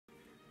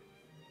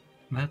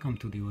Welcome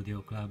to the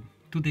Audio Club.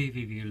 Today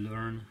we will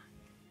learn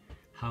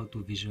how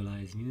to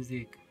visualize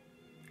music,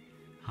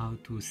 how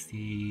to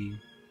see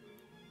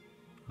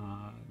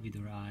with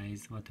our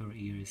eyes what our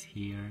ears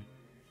hear.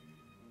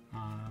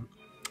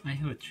 I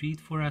have a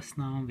treat for us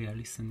now. We are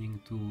listening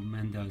to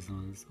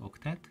Mendelssohn's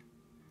Octet,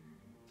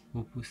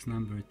 opus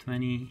number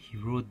 20. He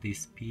wrote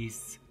this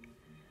piece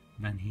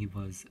when he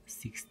was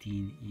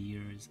 16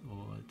 years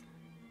old.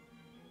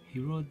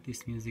 He wrote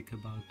this music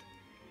about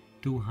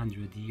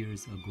 200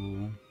 years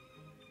ago.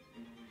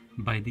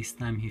 By this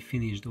time he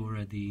finished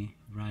already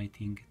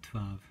writing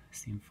 12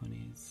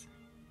 symphonies.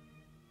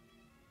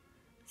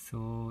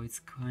 So it's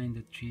kind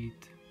of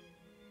treat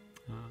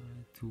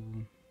to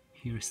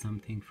hear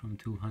something from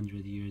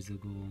 200 years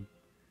ago.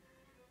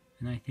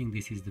 And I think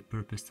this is the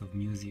purpose of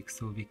music,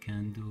 so we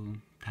can do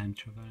time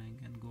traveling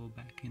and go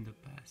back in the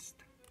past.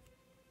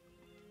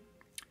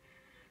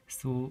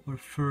 So our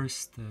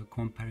first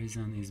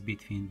comparison is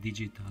between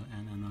digital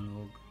and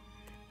analog.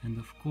 And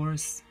of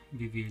course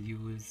we will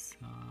use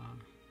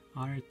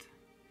art,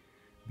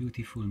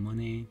 beautiful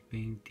Monet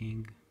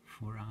painting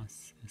for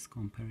us as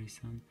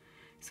comparison.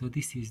 So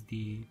this is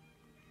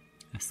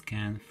a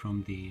scan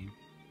from the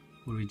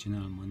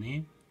original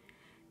Monet.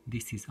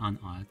 This is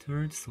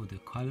unaltered, so the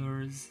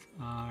colors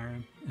are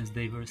as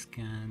they were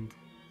scanned,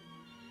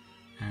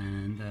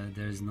 and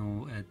there's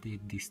no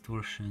added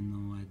distortion,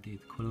 no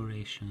added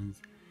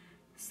colorations.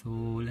 So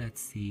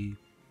let's see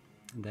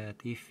that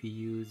if we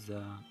use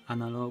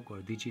analog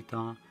or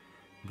digital,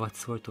 what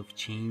sort of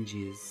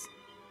changes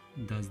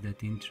does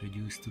that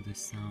introduce to the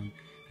sound.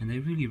 And I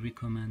really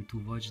recommend to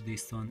watch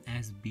this on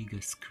as big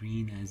a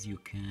screen as you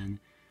can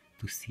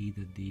to see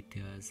the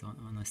details.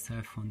 On a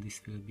cell phone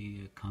this will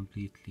be a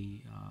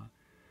completely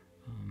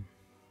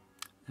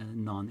a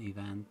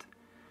non-event.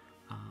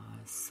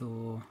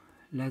 So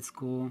let's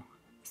go.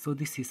 So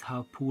this is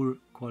how poor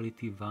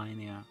quality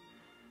vinyl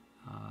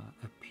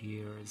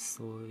appears.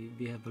 So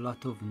we have a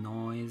lot of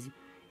noise,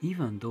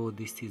 even though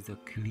this is a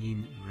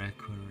clean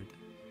record.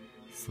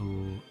 So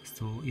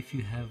if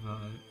you have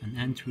an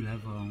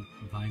entry-level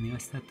vinyl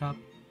setup,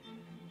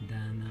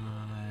 then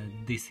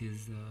this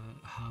is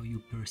how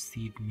you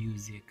perceive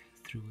music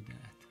through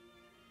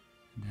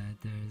that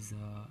there's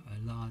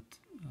a lot,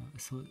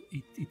 so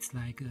it's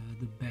like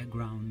the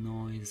background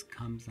noise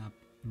comes up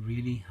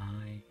really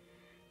high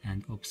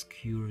and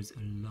obscures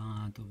a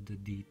lot of the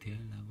detail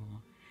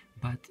level,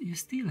 but you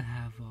still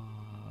have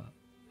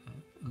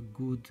a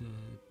good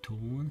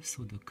tone,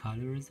 so the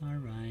colors are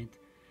right,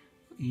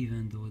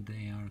 even though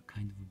they are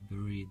kind of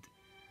buried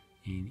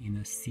in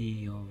a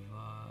sea of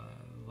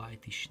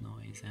whitish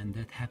noise. And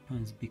that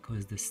happens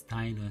because the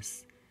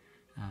stylus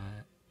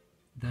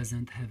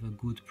doesn't have a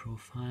good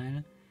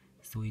profile,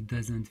 so it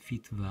doesn't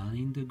fit well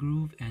in the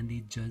groove, and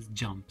it just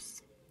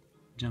jumps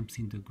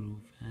in the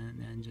groove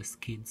and just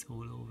skids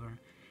all over,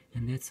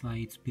 and that's why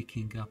it's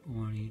picking up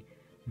only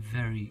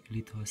very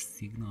little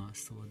signal.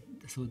 So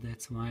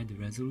that's why the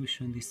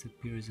resolution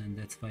disappears, and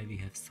that's why we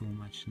have so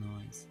much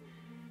noise.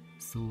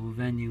 So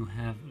when you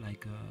have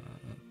like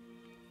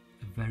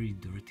a very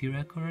dirty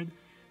record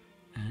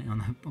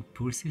on a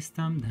poor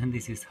system, then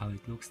this is how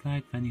it looks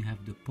like. When you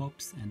have the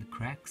pops and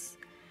cracks,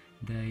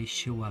 they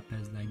show up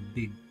as like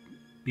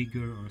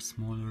bigger or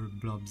smaller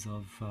blobs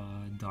of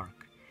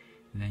dark.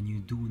 When you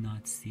do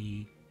not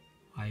see,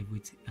 I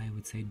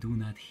would say, do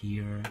not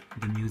hear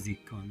the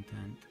music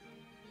content.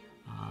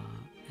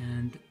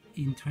 And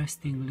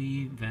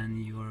interestingly,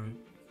 when your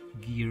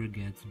gear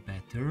gets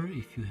better,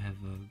 if you have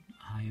a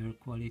higher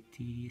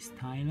quality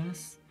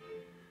stylus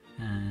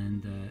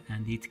and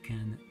it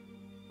can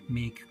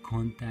make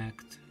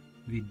contact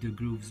with the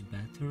grooves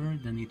better,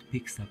 then it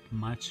picks up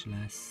much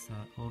less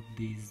of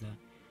these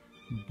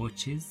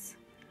botches,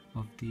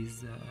 of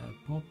these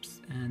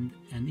pops, and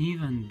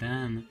even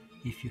then,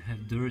 if you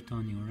have dirt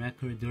on your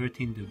record, dirt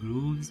in the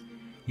grooves,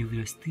 you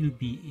will still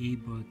be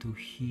able to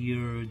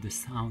hear the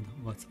sound,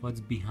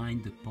 what's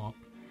behind the pop.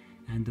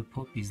 And the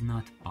pop is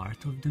not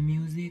part of the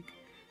music,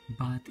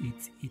 but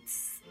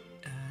it's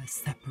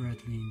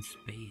separately in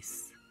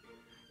space.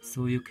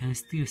 So you can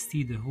still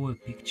see the whole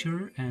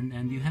picture,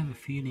 and you have a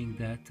feeling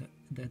that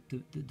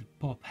the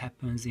pop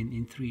happens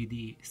in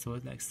 3D, so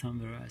it's like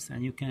somewhere else,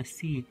 and you can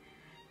see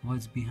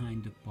what's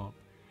behind the pop.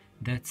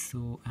 That's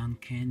so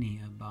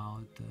uncanny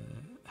about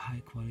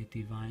high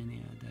quality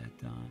vinyl,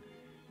 that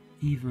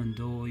even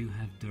though you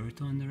have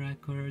dirt on the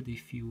record,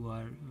 if you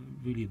are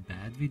really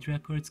bad with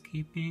records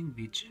keeping,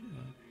 which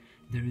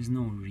there is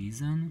no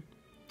reason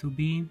to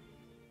be,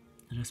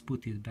 just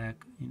put it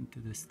back into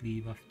the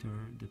sleeve after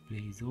the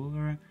play is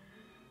over.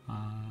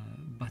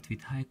 But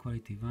with high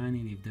quality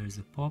vinyl, if there's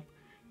a pop,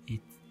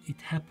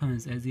 it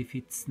happens as if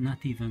it's not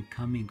even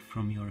coming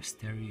from your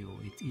stereo.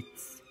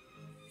 It's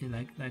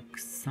like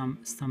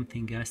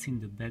something else in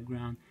the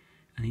background,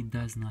 and it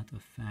does not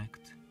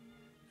affect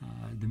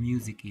the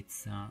music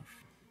itself.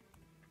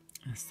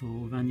 So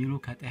when you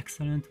look at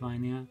excellent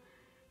vinyl,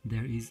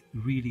 there is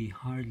really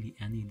hardly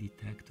any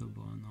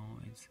detectable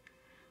noise.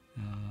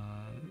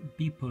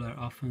 People are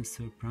often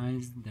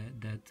surprised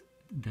that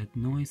that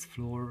noise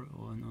floor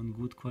on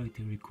good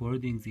quality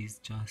recordings is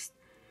just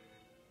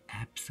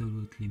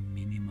absolutely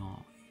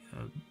minimal.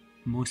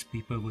 Most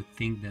people would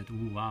think that,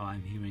 oh wow,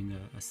 I'm hearing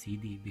a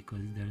CD,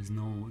 because there's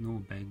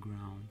no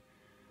background.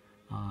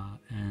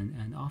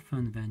 And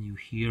often when you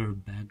hear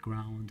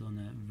background on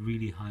a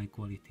really high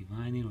quality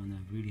vinyl, on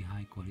a really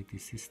high quality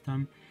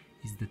system,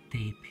 is the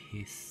tape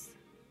hiss.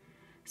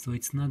 So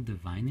it's not the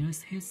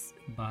vinyl's hiss,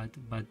 but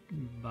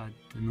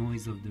the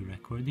noise of the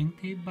recording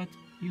tape. But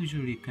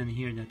usually you can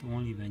hear that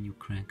only when you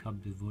crank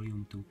up the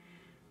volume to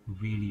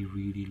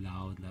really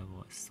loud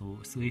levels.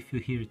 So if you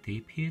hear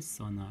tape hiss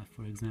on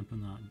for example,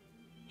 on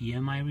a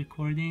EMI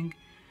recording,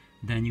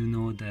 then you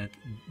know that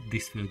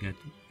this will get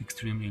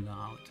extremely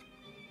loud.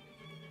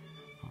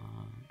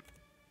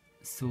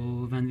 So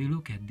when we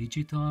look at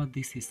digital,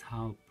 this is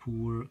how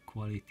poor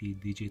quality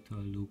digital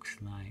looks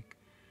like.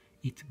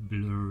 It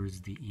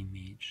blurs the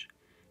image,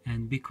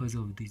 and because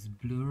of this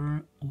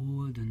blur,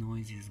 all the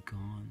noise is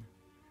gone.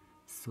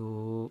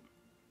 So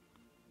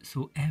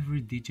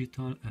every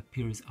digital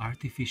appears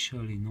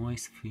artificially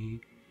noise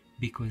free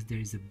because there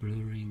is a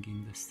blurring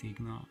in the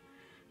signal.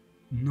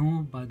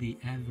 Nobody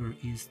ever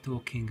is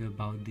talking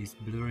about this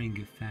blurring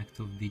effect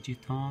of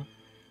digital,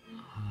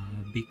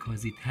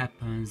 because it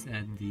happens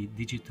at the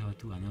digital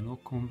to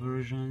analog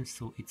conversion.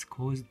 So it's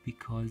caused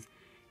because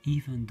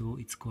even though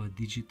it's called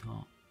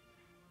digital,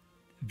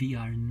 we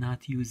are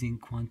not using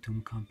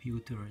quantum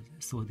computers.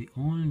 So the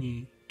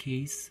only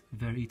case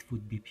where it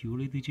would be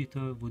purely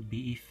digital would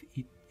be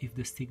if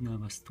the signal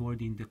was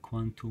stored in the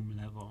quantum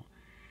level.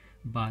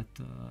 But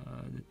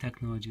the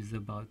technology is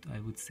about, I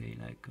would say,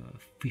 like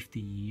 50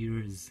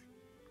 years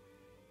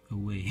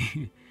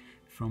away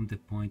from the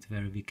point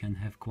where we can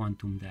have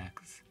quantum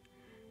DACs.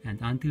 And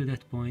until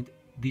that point,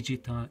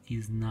 digital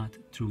is not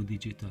true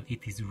digital.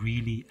 It is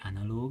really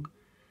analog,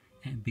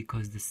 and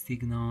because the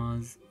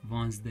signals,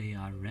 once they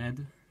are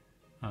read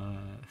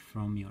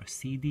from your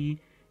CD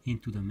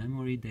into the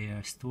memory, they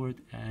are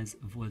stored as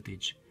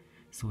voltage.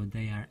 So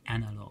they are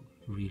analog,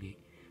 really.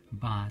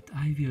 But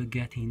I will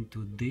get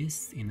into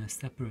this in a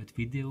separate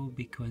video,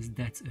 because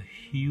that's a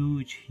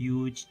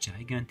huge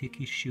gigantic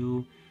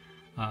issue,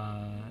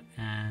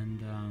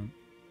 and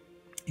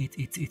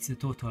it's a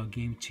total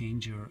game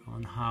changer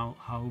on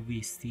how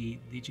we see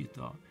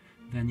digital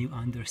when you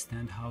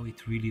understand how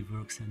it really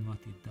works and what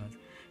it does.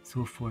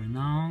 So for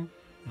now,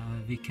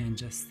 we can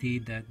just see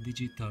that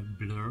digital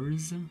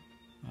blurs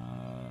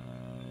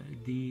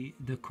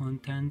the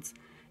contents,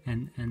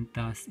 and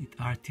thus it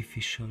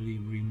artificially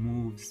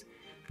removes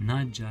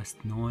not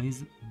just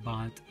noise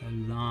but a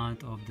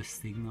lot of the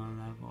signal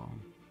level.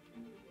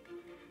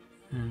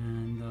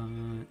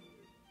 And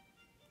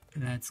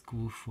let's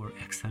go for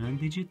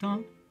excellent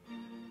digital,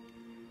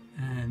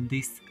 and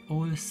this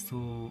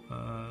also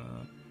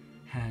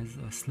has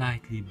a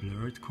slightly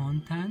blurred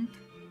content,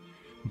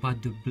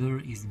 but the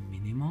blur is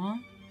minimal,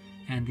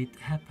 and it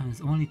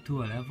happens only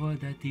to a level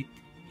that it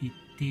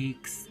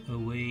takes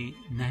away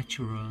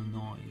natural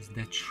noise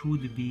that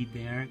should be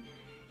there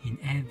in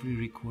every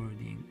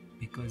recording.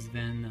 Because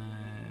when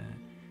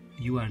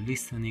you are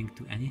listening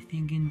to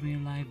anything in real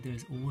life,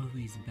 there's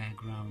always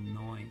background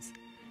noise,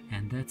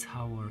 and that's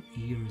how our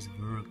ears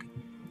work.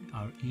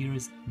 Our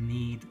ears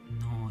need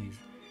noise.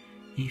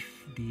 If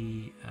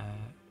the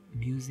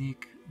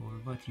music or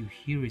what you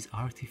hear is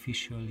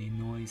artificially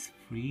noise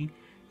free,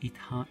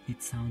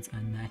 it sounds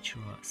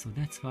unnatural. So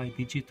that's why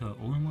digital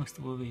almost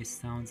always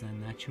sounds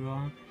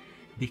unnatural,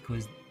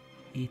 because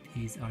it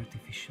is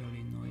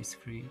artificially noise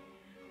free.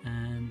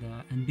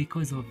 And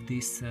because of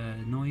this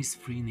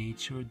noise-free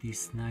nature,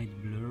 this night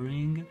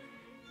blurring,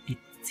 it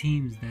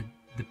seems that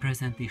the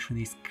presentation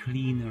is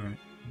cleaner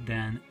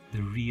than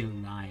the real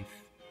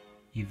life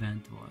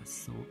event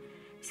was.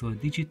 So a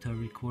digital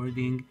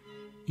recording,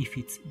 if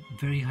it's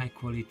very high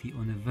quality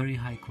on a very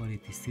high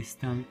quality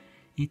system,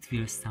 it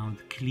will sound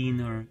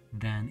cleaner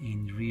than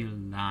in real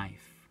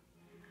life.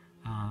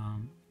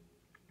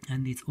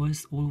 And it's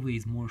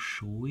always more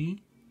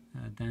showy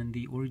than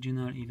the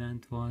original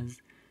event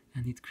was,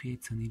 and it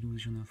creates an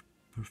illusion of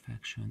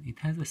perfection. It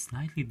has a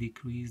slightly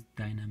decreased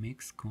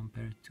dynamics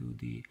compared to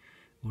the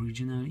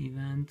original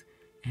event,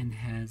 and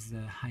has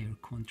a higher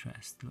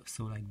contrast,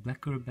 so like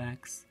blacker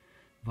blacks,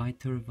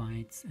 whiter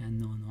whites, and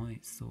no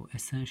noise. So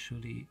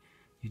essentially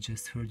you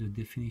just heard the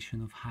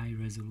definition of high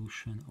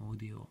resolution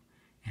audio,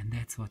 and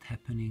that's what's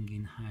happening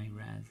in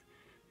hi-rez.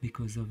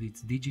 Because of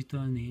its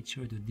digital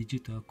nature, the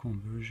digital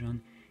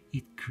conversion,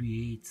 it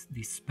creates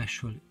this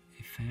special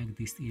effect,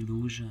 this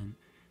illusion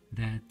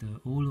that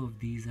all of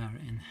these are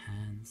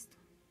enhanced.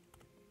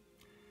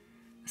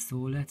 So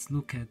let's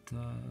look at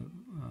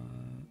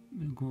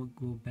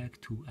go back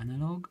to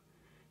analog,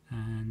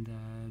 and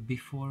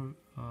before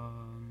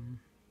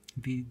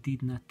we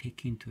did not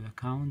take into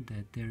account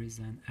that there is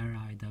an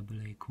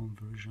RIAA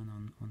conversion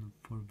on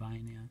for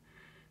vinyl.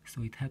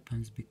 So it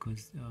happens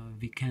because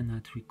we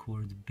cannot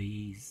record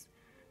bass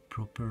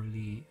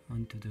properly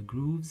onto the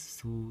grooves,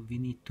 so we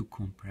need to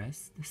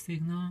compress the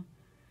signal,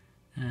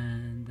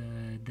 and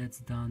that's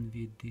done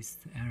with this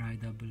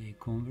RIAA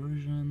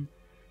conversion.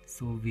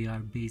 So we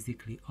are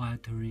basically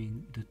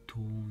altering the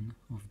tone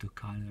of the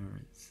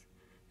colors,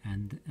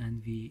 and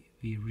we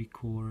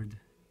record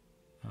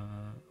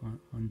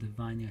on the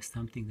vinyl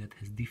something that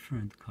has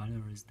different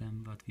colors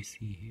than what we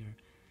see here,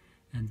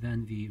 and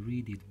when we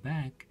read it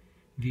back,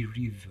 we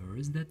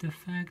reverse that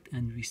effect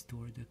and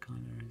restore the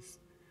colors.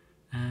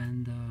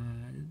 And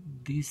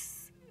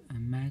this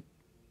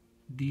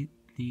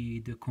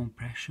the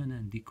compression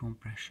and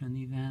decompression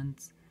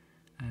events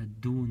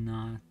do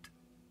not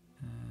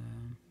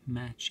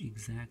match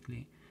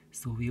exactly,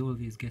 so we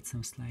always get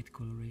some slight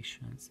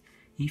colorations.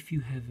 If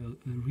you have a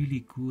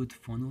really good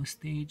phono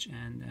stage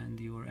and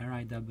your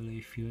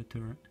RIAA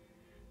filter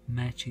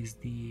matches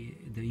the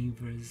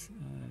inverse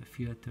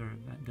filter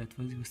that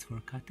was used for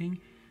cutting,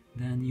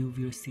 then you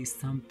will see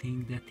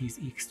something that is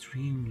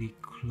extremely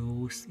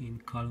close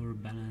in color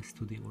balance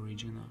to the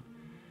original.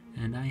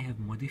 And I have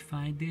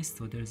modified this,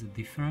 so there's a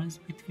difference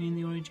between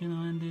the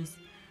original and this,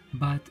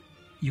 but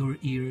your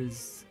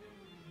ears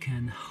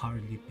can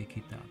hardly pick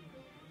it up,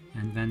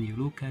 and when you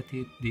look at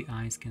it, the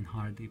eyes can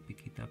hardly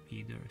pick it up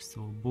either. So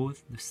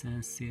both the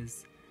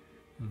senses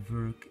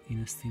work in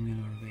a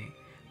similar way.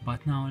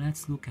 But now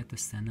let's look at a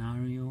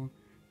scenario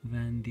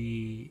when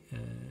the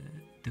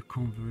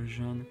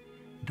conversion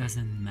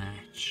doesn't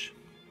match.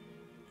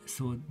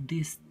 So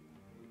this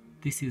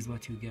is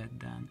what you get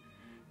then.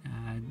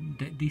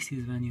 This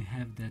is when you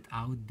have that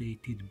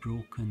outdated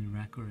broken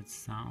record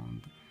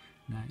sound.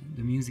 Like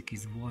the music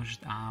is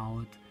washed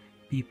out,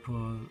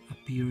 people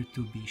appear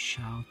to be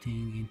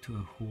shouting into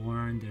a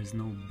horn, there's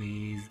no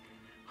bass,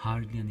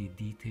 hardly any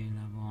detail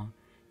level.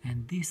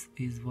 And this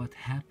is what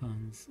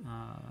happens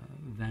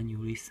when you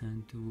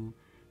listen to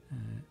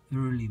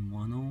early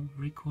mono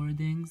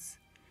recordings,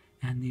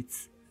 and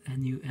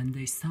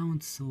they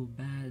sound so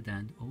bad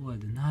and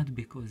old, not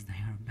because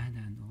they are bad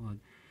and old,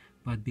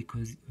 but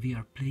because we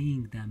are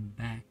playing them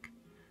back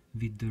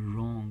with the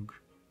wrong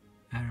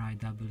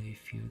RIAA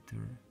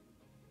filter.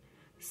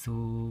 So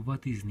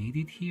what is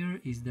needed here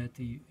is that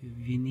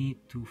we need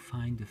to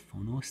find a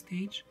phono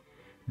stage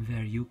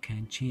where you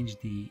can change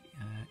the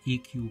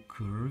EQ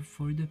curve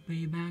for the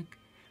playback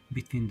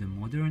between the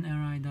modern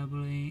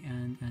RIAA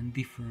and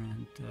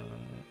different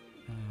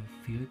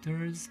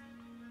filters.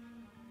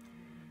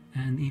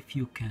 And if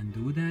you can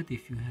do that,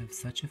 if you have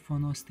such a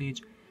phono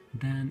stage,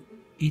 then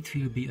it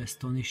will be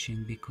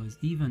astonishing, because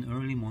even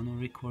early mono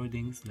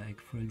recordings, like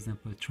for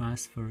example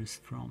transfers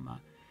from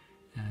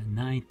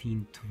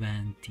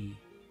 1920,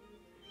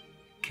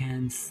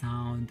 can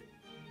sound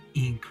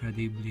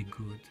incredibly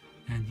good,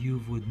 and you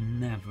would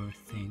never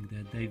think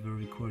that they were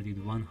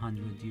recorded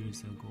 100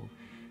 years ago.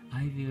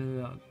 I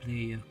will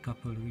play a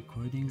couple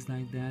recordings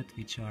like that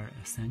which are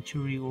a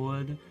century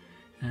old,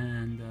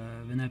 and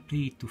when I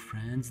play it to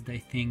friends, they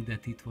think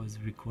that it was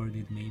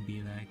recorded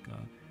maybe like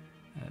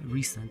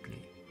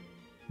recently,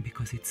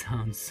 because it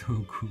sounds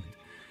so good.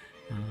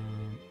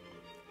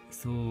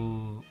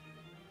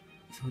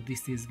 So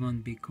this is one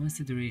big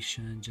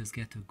consideration: just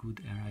get a good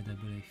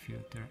RIAA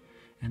filter.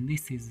 And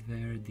this is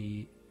where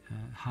the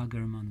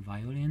Hagerman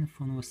violin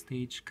phono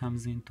stage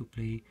comes into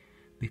play,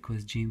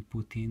 because Jim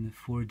put in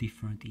 4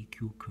 different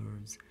EQ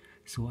curves,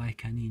 so I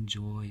can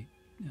enjoy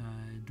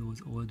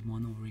those old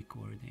mono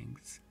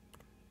recordings.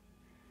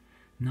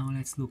 Now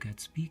let's look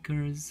at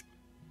speakers.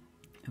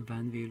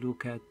 When we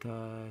look at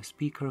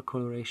speaker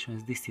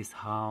colorations, this is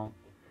how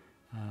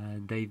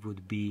they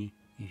would be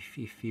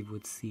if we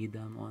would see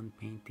them on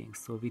paintings.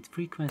 So with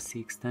frequency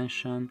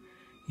extension,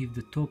 if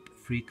the top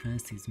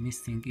frequency is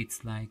missing,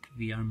 it's like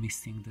we are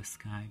missing the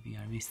sky, we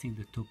are missing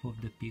the top of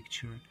the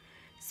picture.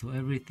 So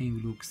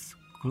everything looks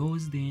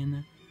closed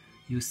in,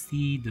 you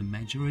see the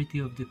majority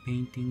of the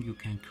painting, you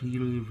can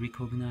clearly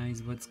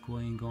recognize what's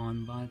going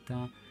on, but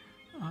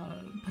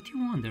you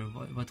wonder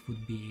what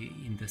would be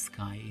in the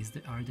sky.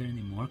 Are there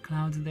any more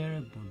clouds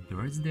there,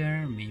 birds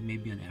there,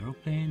 maybe an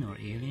aeroplane or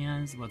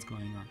aliens? What's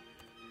going on?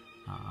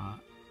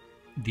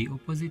 The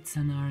opposite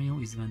scenario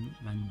is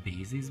when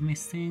bass is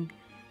missing,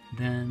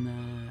 then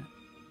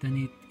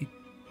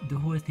the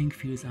whole thing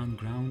feels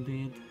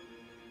ungrounded,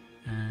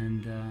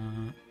 and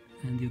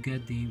you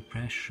get the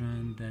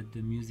impression that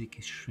the music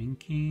is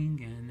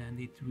shrinking and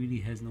it really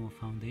has no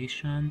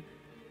foundation,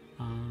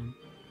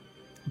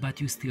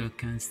 but you still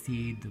can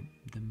see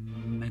the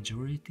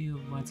majority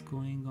of what's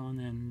going on,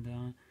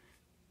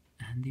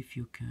 and if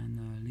you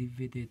can live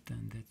with it,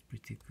 then that's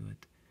pretty good.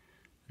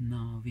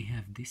 Now we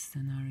have this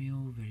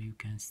scenario where you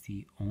can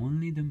see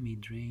only the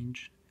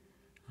mid-range,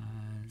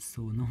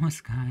 so no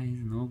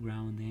skies, no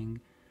grounding.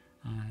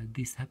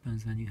 This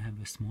happens when you have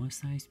a small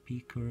size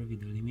speaker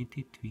with a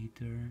limited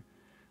tweeter,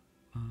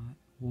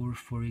 or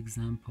for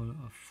example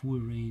a full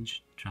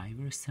range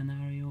driver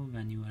scenario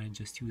when you are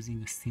just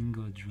using a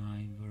single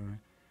driver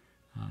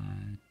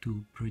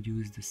to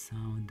produce the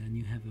sound. Then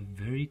you have a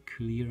very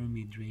clear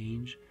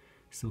mid-range,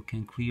 so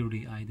can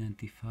clearly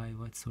identify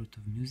what sort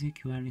of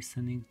music you are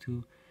listening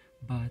to,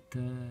 but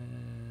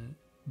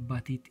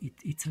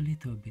it's a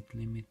little bit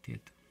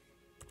limited.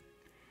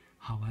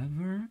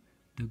 However,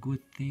 the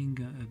good thing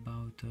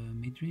about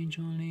mid-range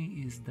only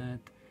is that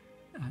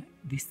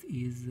this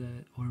is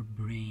our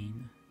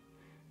brain.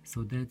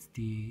 So that's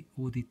the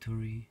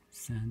auditory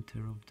center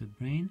of the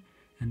brain,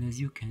 and as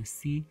you can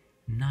see,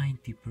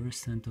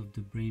 90% of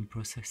the brain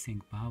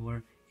processing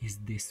power is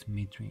this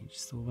mid-range.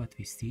 So what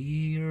we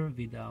see here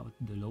without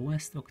the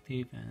lowest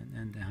octave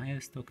and the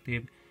highest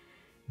octave,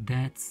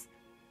 that's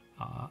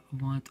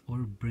what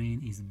our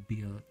brain is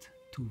built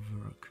to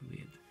work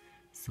with.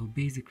 So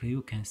basically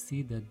you can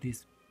see that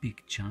this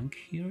big chunk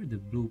here, the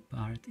blue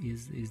part,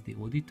 is the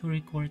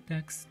auditory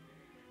cortex,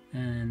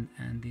 and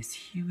this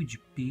huge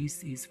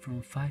piece is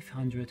from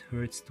 500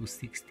 Hertz to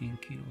 16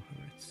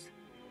 kilohertz.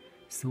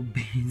 So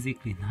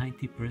basically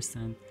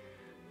 90%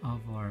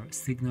 of our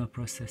signal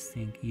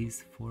processing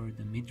is for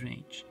the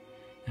mid-range,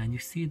 and you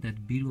see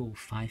that below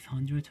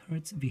 500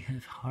 Hertz we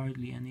have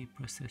hardly any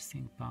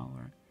processing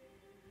power.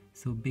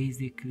 So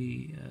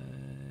basically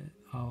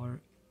our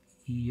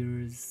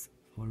ears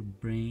or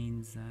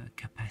brain's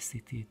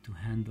capacity to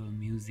handle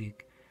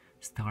music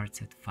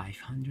starts at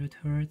 500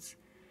 Hertz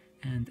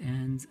and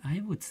ends,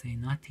 I would say,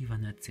 not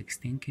even at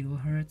 16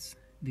 kilohertz.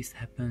 This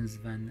happens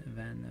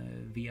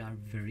when we are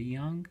very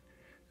young,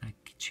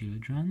 like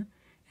children,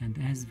 and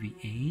as we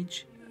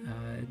age,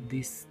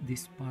 this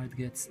part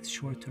gets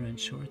shorter and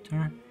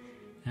shorter,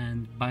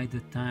 and by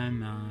the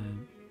time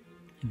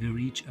we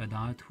reach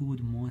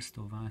adulthood, most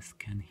of us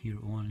can hear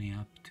only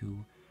up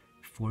to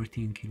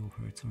 14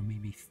 kilohertz or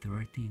maybe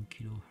 13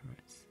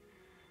 kilohertz.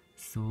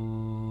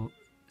 So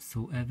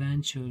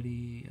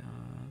eventually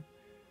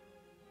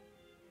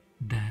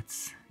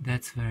that's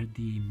where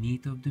the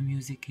meat of the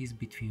music is,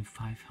 between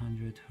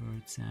 500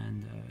 hertz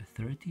and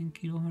 13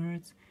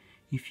 kilohertz.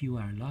 If you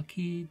are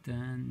lucky,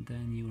 then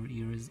your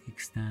ears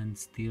extend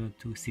still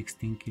to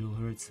 16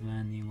 kilohertz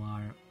when you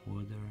are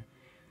older.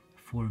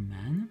 For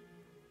men,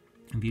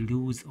 we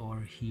lose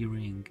our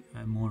hearing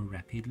more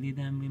rapidly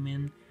than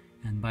women,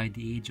 and by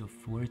the age of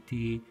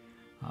 40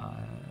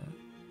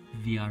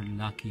 we are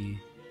lucky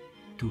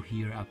to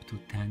hear up to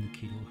 10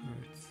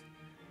 kilohertz.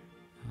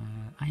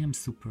 I am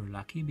super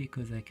lucky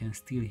because I can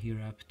still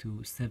hear up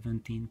to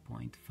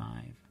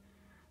 17.5,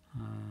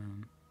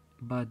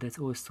 but that's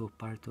also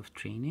part of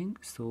training.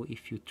 So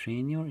if you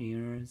train your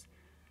ears,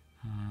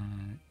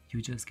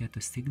 you just get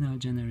a signal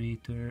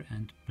generator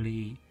and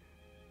play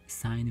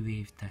sine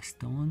wave test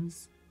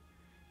tones,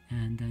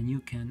 and then you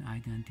can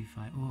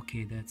identify,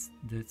 okay, that's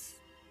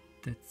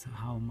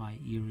how my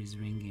ear is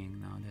ringing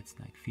now, that's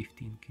like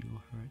 15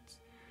 kilohertz,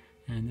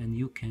 and then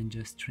you can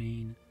just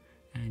train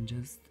and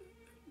just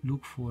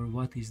look for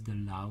what is the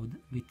loud,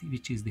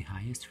 which is the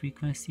highest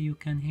frequency you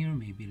can hear,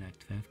 maybe like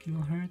 12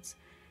 kilohertz,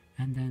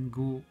 and then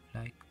go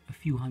like a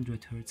few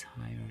hundred hertz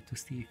higher to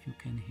see if you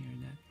can hear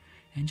that,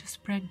 and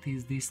just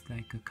practice this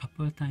like a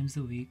couple times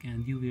a week,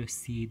 and you will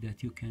see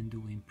that you can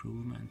do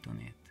improvement on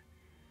it.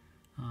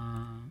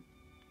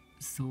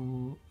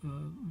 So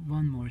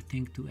one more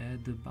thing to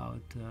add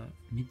about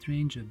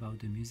mid-range, about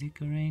the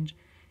musical range,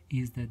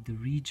 is that the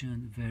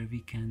region where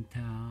we can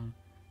tell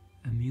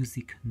a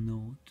music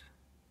note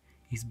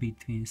is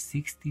between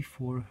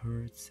 64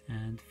 hertz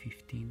and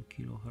 15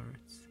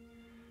 kilohertz.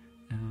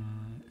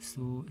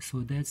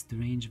 So that's the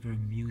range where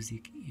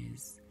music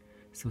is.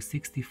 So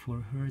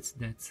 64 hertz,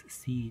 that's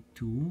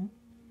C2,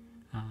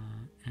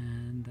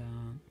 and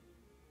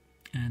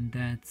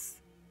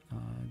that's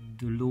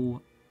the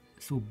low.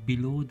 So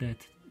below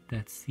that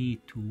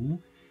C2,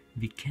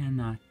 we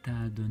cannot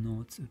tell the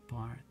notes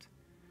apart.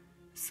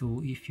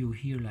 So if you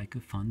hear like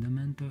a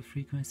fundamental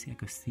frequency,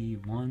 like a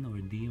C1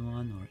 or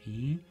D1 or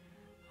E,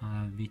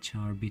 which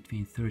are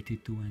between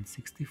 32 and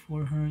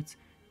 64 hertz,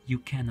 you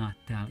cannot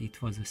tell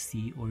it was a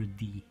C or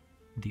D.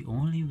 The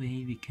only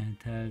way we can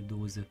tell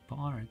those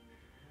apart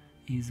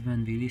is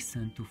when we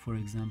listen to, for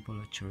example,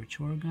 a church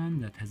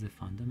organ that has a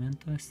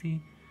fundamental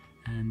C,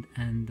 and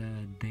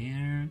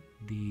there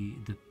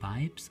the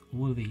pipes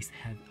always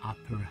have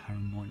upper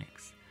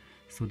harmonics.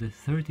 So the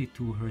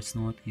 32 hertz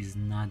note is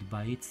not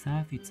by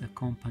itself, it's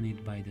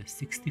accompanied by the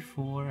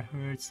 64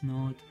 hertz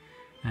note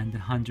and the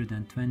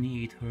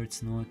 128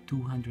 hertz note,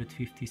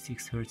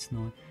 256 hertz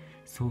note.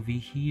 So we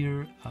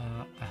hear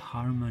a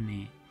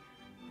harmony,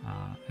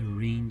 a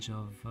range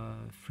of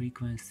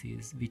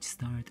frequencies which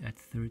start at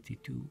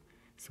 32.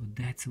 So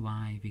that's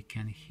why we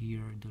can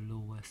hear the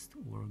lowest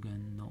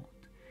organ note.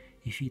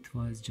 If it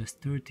was just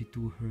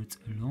 32 hertz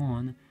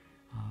alone,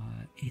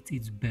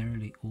 it's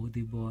barely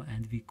audible,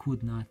 and we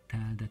could not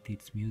tell that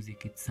it's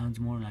music. It sounds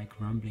more like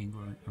rumbling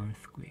or an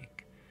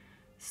earthquake.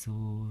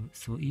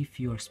 So if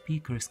your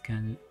speakers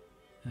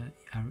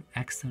are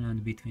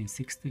excellent between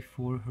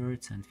 64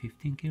 hertz and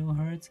 15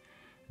 kilohertz,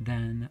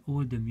 then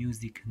all the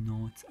music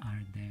notes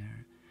are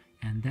there.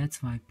 And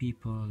that's why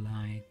people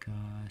like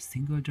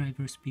single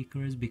driver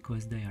speakers,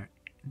 because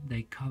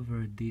they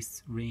cover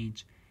this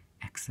range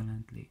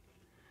excellently.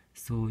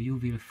 So you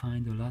will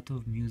find a lot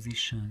of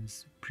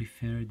musicians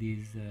prefer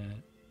these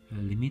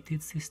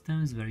limited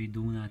systems where you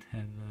do not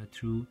have a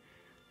true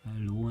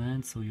low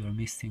end, so you are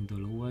missing the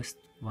lowest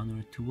 1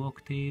 or 2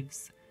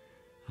 octaves,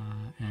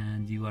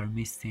 and you are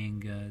missing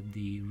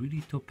the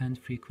really top end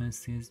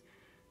frequencies.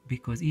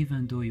 because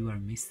even though you are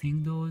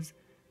missing those,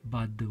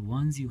 but the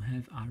ones you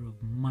have are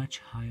of much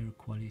higher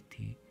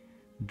quality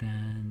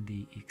than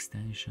the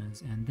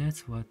extensions. And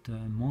that's what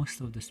most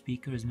of the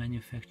speakers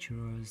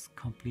manufacturers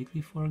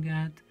completely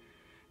forget,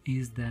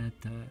 is that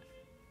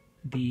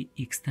the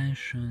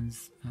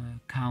extensions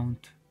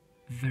count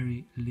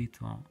very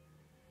little.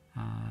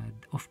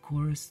 Of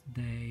course,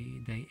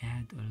 they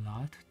add a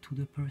lot to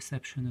the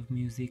perception of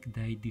music.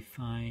 They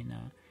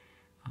define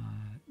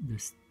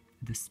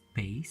the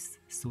space.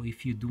 So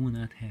if you do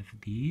not have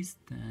these,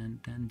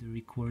 then the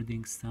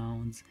recording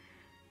sounds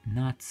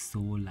not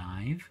so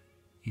live.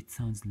 It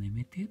sounds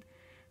limited,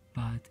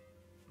 but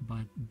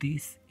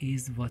this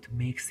is what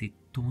makes it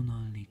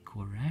tonally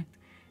correct,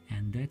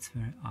 and that's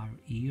where our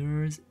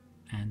ears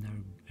and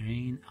our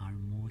brain are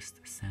most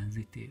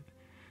sensitive.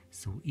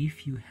 So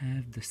if you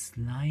have the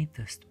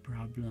slightest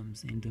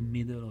problems in the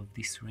middle of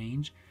this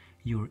range,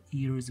 your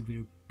ears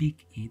will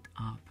pick it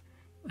up.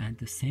 At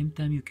the same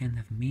time, you can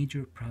have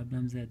major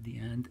problems at the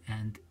end,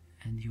 and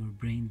your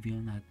brain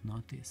will not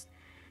notice.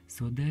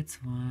 So that's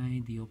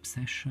why the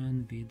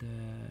obsession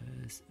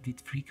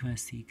with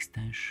frequency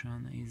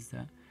extension is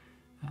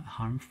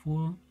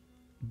harmful,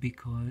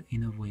 because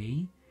in a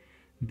way,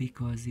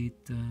 because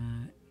it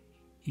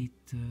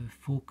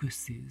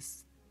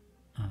focuses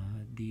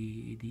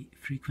the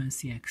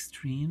frequency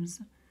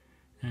extremes,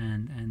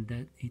 and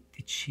that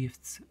it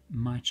shifts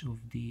much of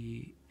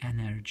the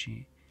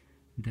energy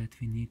that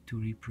we need to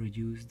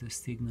reproduce the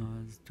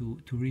signals,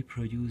 to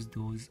reproduce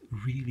those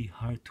really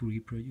hard to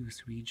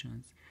reproduce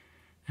regions.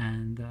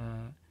 And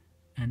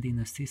in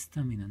a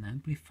system, in an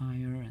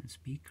amplifier and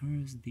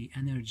speakers, the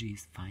energy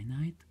is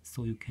finite,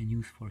 so you can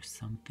use for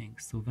something.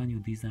 So when you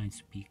design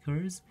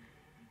speakers,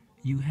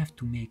 you have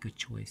to make a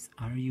choice.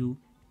 Are you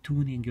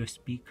tuning your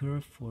speaker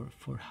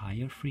for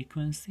higher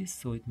frequencies,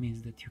 so it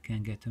means that you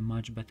can get a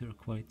much better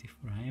quality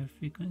for higher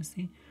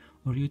frequency,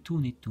 or you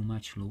tune it to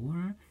much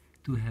lower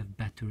to have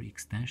better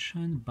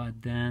extension,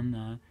 but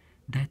then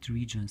that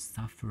region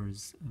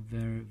suffers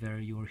where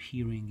your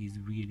hearing is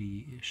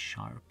really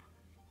sharp.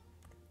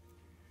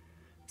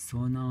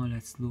 So now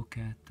let's look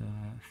at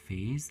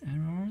phase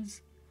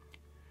errors.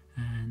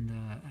 And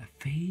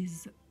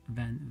phase,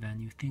 when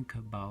you think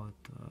about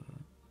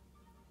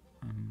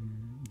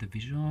the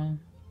visual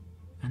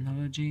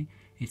analogy,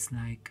 it's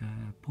like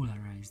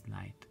polarized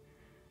light.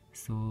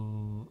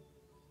 So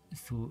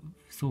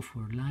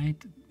for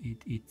light,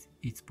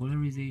 it's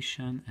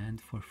polarization,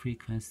 and for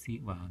frequency,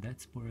 well,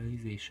 that's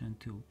polarization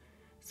too.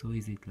 So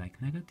is it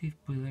like negative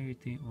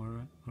polarity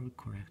or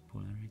correct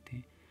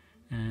polarity?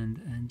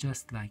 And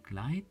just like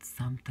light,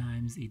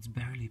 sometimes it's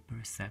barely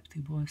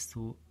perceptible.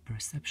 So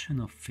perception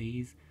of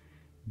phase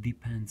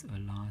depends a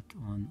lot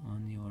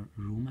on your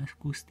room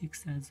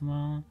acoustics as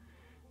well.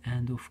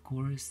 And of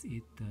course,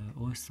 it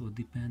also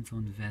depends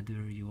on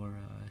whether your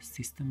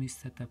system is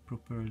set up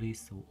properly,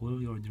 so all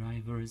your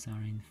drivers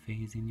are in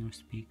phase in your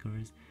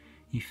speakers.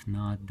 If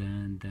not,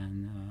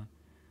 then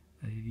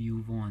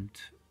you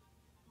won't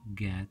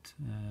get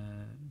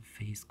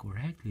phase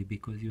correctly,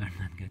 because you are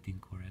not getting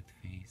correct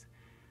phase.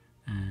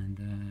 And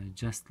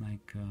just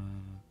like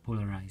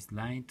polarized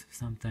light,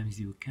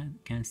 sometimes you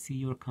can see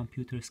your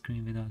computer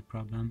screen without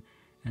problem,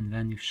 and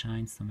when you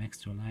shine some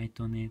extra light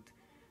on it,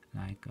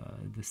 like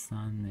the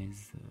sun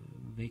is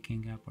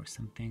waking up or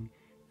something,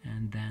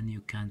 and then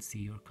you can't see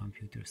your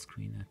computer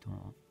screen at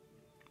all.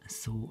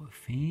 So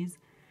phase,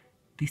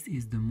 this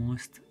is the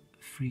most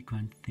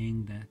frequent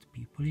thing that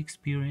people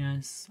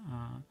experience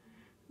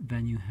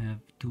when you have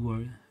 2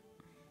 or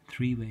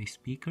 3-way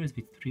speakers.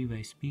 With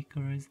 3-way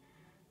speakers,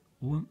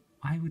 or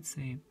I would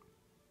say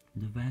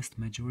the vast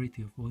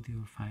majority of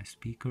audiophile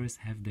speakers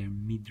have their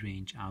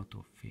mid-range out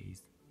of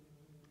phase.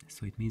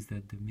 So it means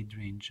that the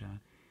mid-range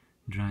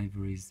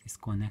driver is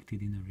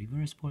connected in a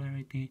reverse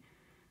polarity,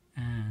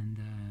 and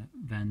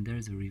when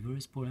there's a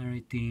reverse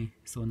polarity,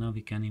 so now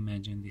we can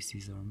imagine this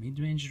is our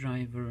mid-range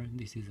driver,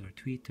 this is our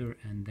tweeter,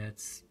 and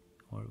that's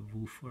our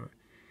woofer.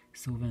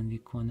 So when we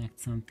connect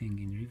something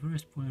in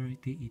reverse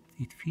polarity,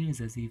 it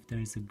feels as if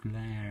there's a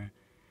glare,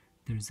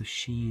 there's a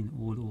sheen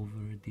all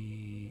over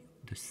the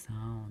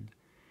sound.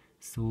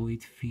 So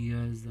it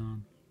feels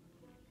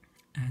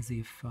as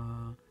if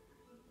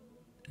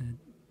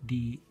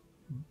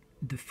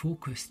the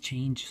focus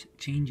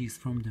changes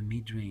from the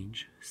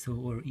mid-range. So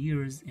our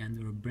ears and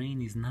our brain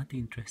is not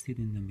interested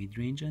in the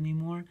mid-range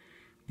anymore,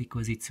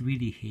 because it's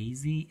really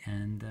hazy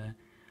and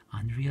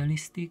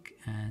unrealistic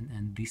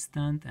and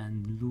distant,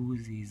 and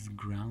loses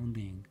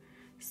grounding.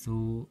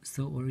 So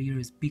our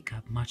ears pick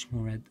up much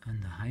more on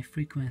the high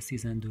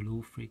frequencies and the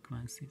low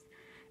frequencies.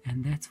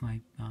 And that's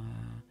why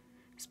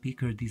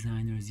speaker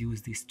designers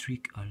use this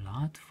trick a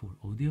lot for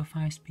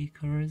audiophile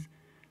speakers,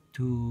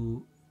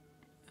 to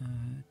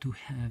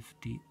have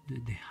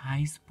the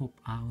highs pop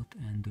out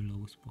and the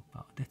lows pop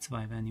out. That's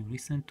why when you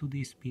listen to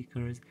these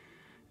speakers,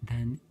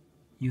 then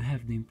you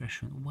have the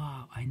impression,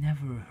 wow, I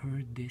never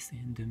heard this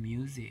in the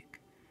music.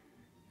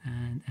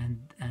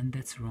 And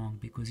that's wrong,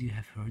 because you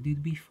have heard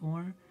it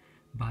before,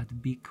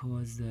 but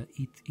because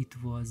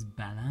it was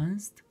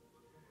balanced,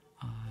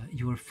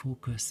 your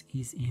focus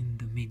is in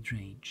the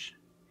mid-range.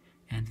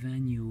 And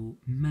when you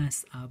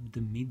mess up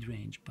the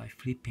mid-range by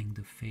flipping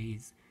the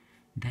phase,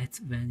 that's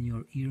when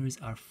your ears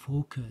are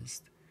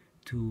focused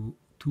to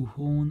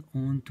hone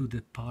on to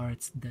the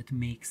parts that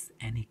makes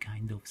any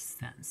kind of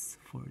sense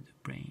for the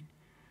brain.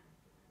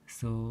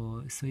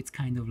 So it's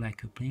kind of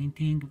like a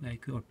painting,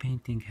 like your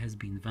painting has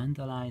been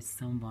vandalized,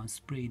 someone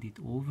sprayed it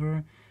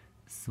over,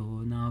 so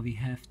now we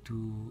have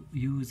to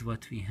use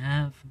what we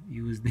have,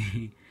 use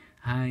the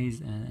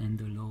highs and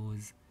the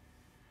lows.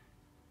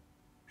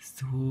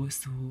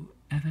 So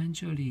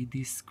eventually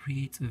this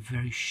creates a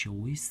very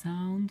showy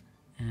sound,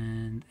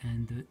 and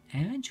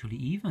eventually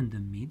even the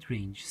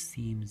mid-range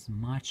seems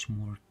much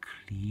more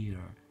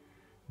clear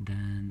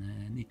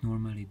than it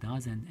normally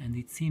does, and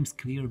it seems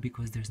clear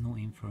because there's no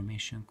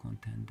information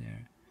content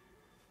there.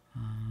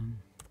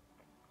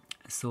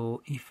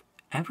 So if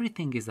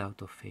everything is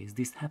out of phase,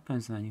 this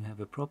happens when you have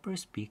a proper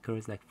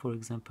speakers, like for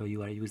example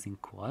you are using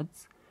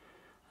quads.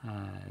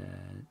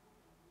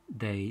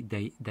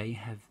 They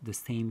have the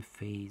same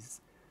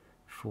phase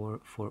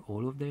for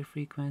all of their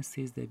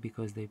frequencies,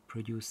 because they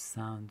produce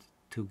sound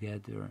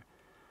together.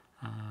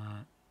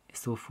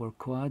 So for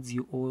quads,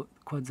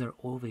 quads are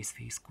always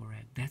phase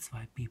correct. That's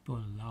why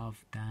people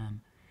love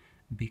them,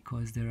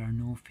 because there are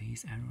no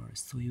phase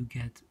errors. So you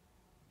get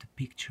the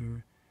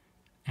picture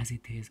as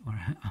it is,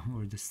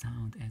 or the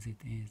sound as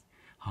it is.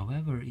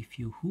 However, if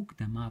you hook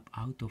them up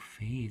out of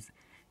phase,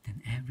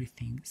 then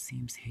everything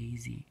seems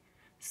hazy.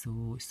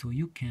 So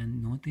you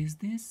can notice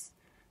this.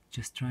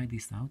 Just try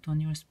this out on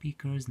your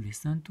speakers,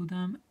 listen to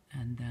them,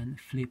 and then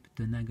flip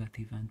the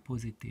negative and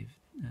positive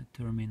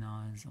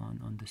terminals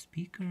on the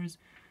speakers.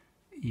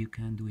 You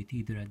can do it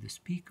either at the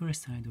speaker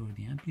side or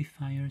the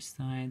amplifier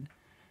side,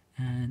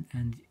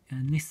 and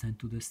listen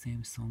to the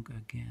same song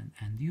again,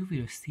 and you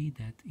will see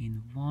that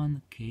in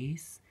one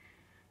case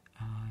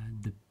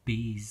the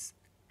bass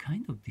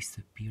kind of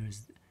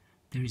disappears.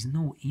 There is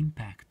no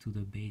impact to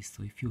the bass.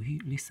 So if you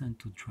listen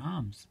to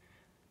drums,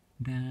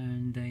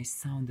 then they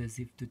sound as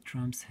if the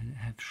drums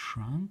have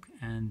shrunk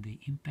and the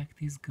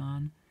impact is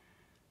gone.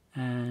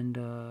 And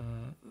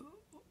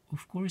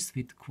of course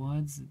with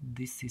quads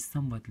this is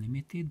somewhat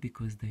limited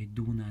because they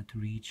do not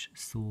reach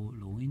so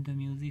low in the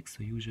music,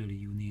 so usually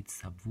you need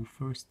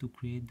subwoofers to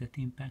create that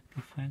impact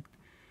effect.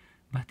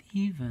 But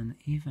even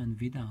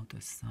without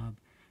a sub,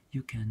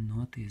 you can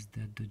notice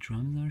that the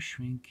drums are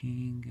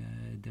shrinking,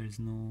 there's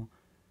no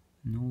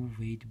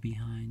weight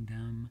behind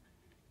them,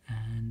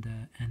 and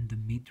the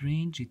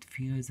mid-range, it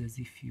feels as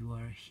if you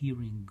are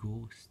hearing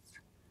ghosts.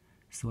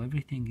 So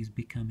everything is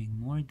becoming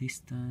more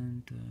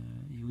distant,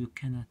 you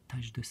cannot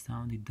touch the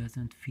sound, it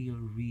doesn't feel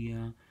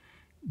real.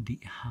 The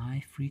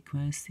high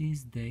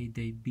frequencies, they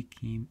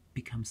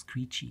become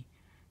screechy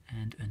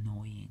and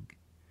annoying.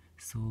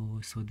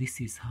 So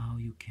this is how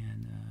you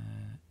can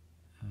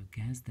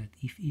guess that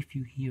if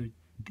you hear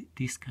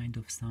this kind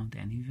of sound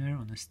anywhere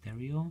on a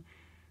stereo,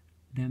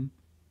 then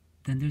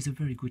there's a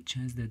very good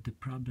chance that the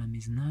problem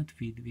is not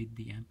with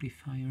the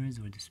amplifiers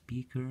or the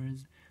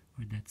speakers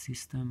or that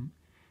system,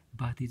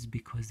 but it's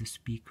because the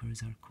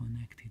speakers are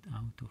connected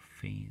out of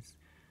phase.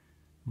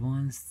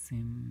 Once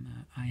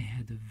I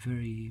had a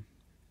very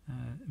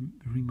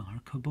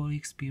remarkable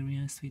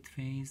experience with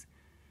phase.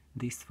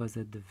 This was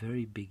at the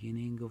very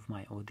beginning of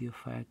my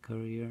audiophile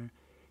career.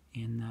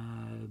 In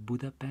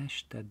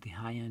Budapest at the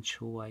high-end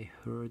show, I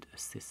heard a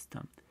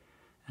system,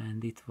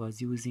 and it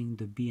was using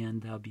the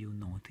B&W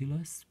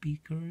Nautilus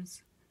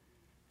speakers,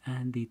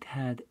 and it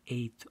had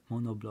 8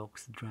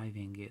 monoblocks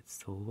driving it,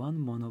 so 1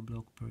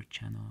 monoblock per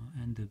channel,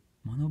 and the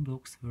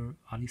monoblocks were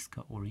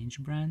Aliska Orange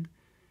brand,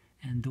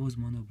 and those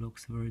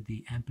monoblocks were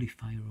the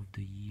amplifier of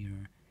the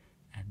year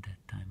at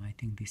that time. I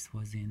think this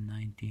was in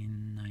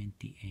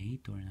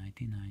 1998 or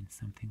 99,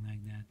 something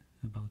like that,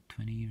 about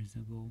 20 years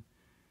ago.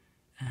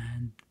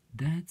 And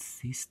that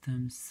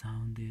system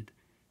sounded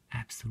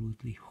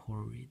absolutely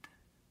horrid.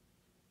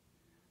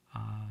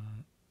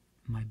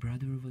 My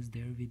brother was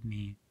there with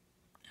me,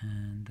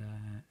 and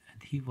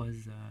he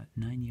was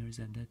 9 years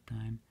at that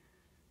time,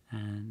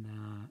 and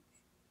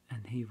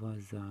he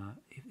was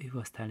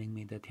telling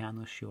me that,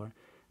 János, your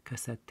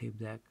cassette tape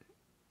deck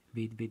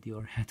with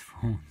your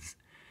headphones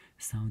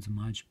sounds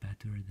much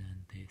better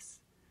than this,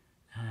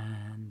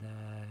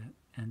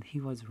 and he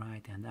was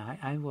right, and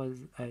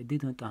I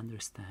didn't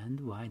understand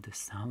why the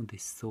sound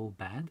is so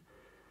bad,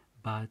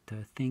 but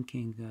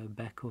thinking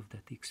back of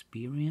that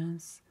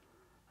experience,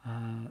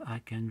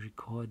 I can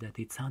recall that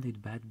it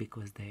sounded bad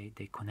because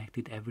they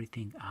connected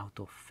everything out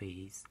of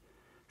phase,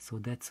 so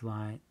that's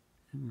why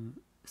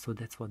so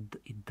that's what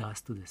it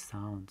does to the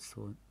sound.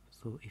 So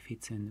if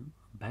it's in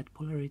bad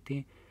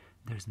polarity,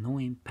 there's no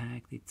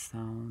impact, it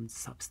sounds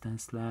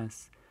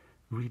substanceless,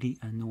 really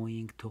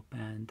annoying top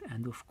end.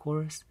 And of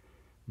course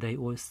they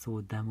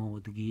also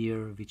demoed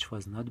gear which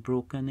was not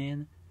broken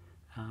in,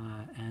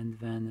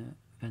 and when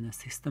a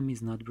system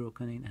is not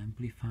broken in,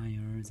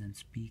 amplifiers and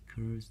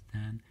speakers,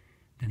 then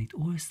it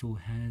also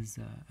has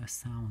a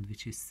sound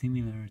which is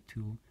similar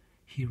to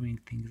hearing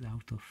things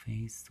out of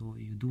phase, so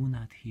you do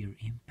not hear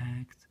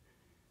impact,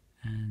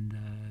 and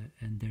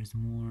there's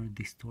more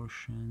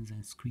distortions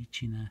and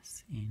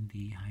screechiness in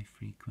the high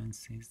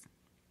frequencies.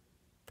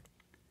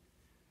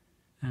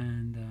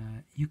 And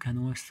you can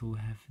also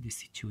have the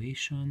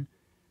situation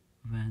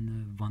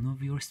when one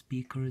of your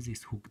speakers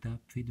is hooked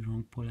up with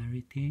wrong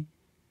polarity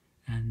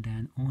and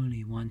then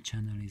only one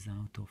channel is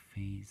out of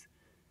phase.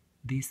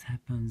 This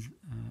happens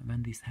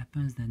when this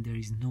happens, then there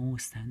is no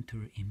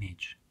center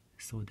image.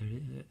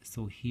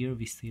 So here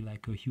we see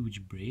like a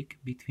huge break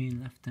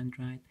between left and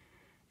right,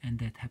 and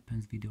that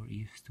happens with your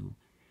ears too.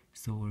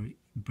 So our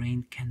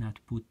brain cannot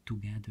put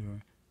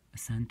together a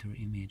center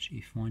image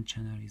if one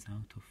channel is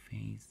out of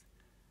phase.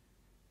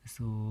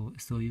 So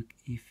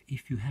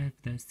if you have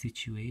that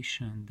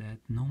situation that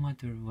no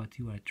matter what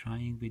you are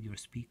trying with your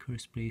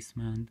speakers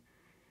placement,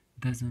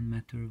 doesn't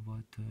matter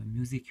what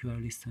music you are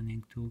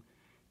listening to,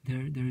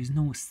 there is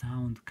no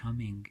sound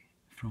coming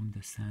from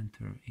the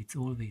center. It's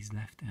always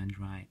left and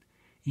right.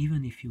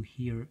 Even if you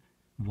hear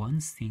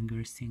one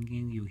singer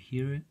singing, you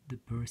hear the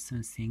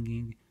person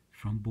singing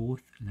from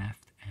both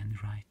left and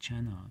right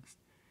channels.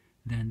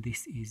 Then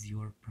this is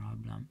your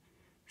problem.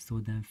 So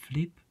then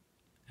flip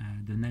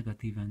the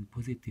negative and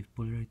positive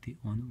polarity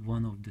on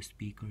one of the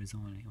speakers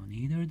only, on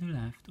either the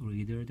left or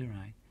either the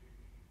right.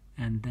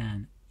 And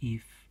then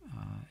if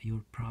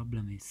your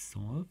problem is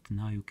solved,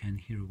 now you can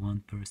hear one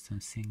person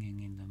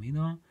singing in the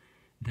middle,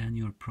 then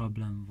your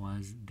problem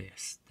was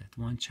this, that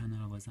one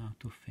channel was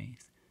out of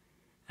phase.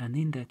 And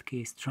in that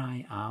case,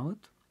 try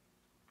out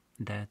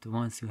that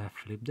once you have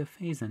flipped the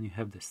phase and you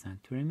have the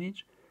center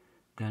image,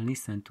 then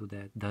listen to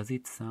that. Does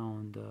it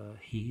sound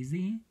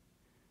hazy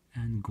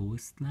and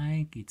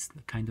ghost-like? It's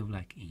kind of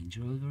like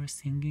angels were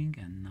singing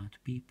and not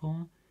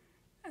people.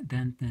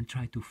 Then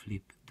try to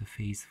flip the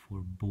phase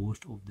for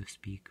both of the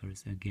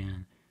speakers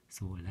again,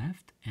 so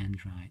left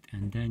and right,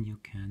 and then you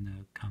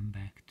can come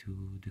back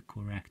to the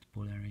correct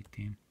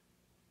polarity.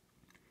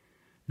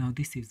 Now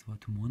this is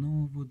what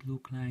mono would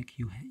look like.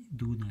 You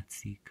do not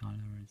see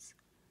colors,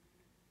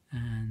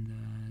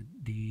 and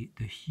the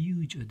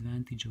huge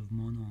advantage of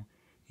mono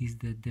is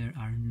that there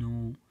are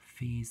no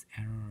phase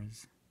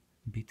errors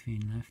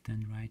between left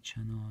and right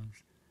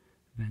channels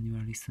when you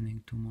are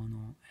listening to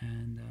mono,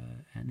 and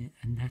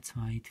that's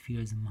why it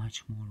feels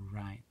much more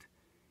right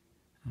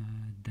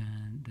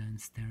than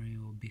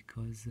stereo,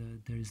 because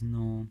there's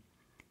no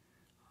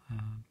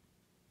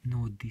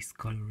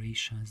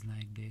discolorations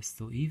like this.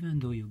 So even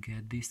though you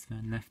get this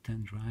when left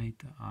and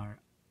right are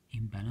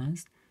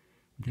imbalanced,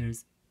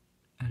 there's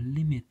a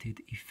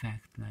limited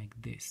effect like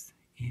this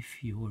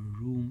if your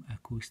room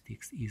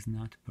acoustics is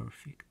not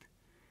perfect.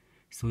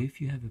 So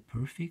if you have a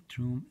perfect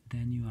room,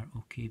 then you are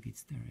okay with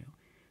stereo.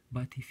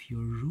 But if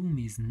your room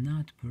is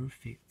not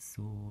perfect,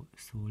 so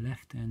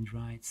left and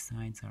right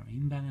sides are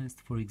imbalanced,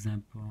 for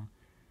example,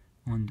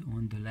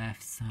 on the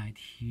left side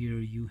here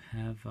you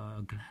have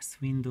a glass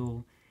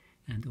window,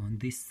 and on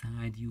this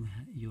side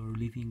your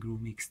living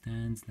room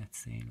extends, let's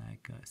say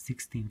like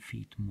 16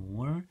 feet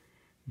more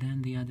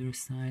than the other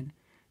side,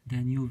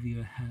 then you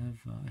will have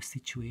a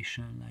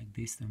situation like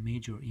this, a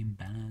major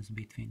imbalance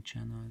between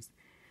channels.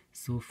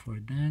 So for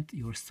that,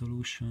 your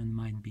solution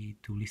might be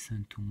to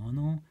listen to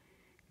mono,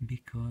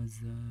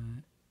 because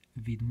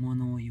with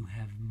mono you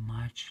have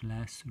much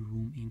less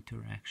room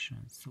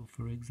interaction. So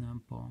for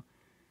example,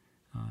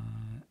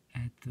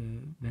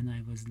 when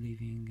I was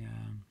living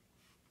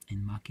in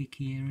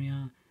Makiki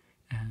area,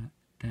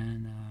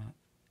 then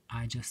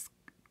I just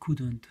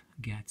couldn't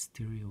get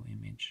stereo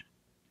image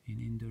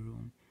in the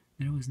room.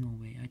 There was no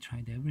way. I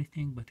tried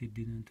everything, but it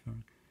didn't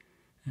work.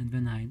 And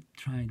when I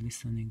tried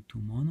listening to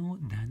mono,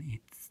 then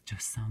it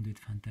just sounded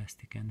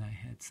fantastic, and I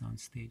had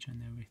soundstage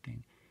and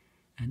everything.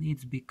 And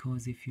it's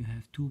because if you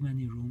have too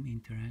many room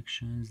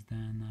interactions,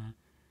 then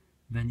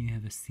when you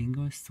have a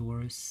single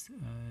source,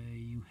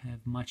 you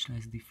have much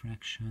less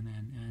diffraction,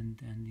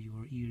 and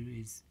your ear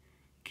is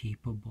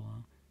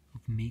capable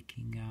of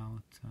making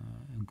out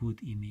a good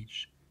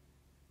image.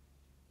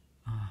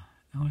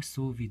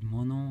 Also with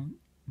mono,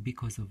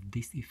 because of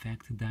this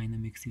effect,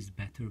 dynamics is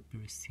better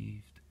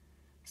perceived.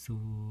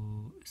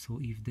 So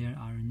if there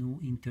are no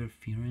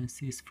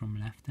interferences from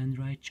left and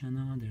right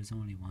channel, there's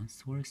only one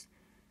source,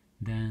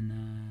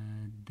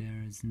 then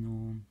there's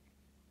no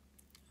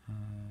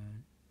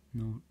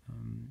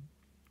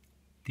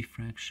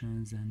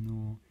diffractions and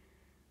no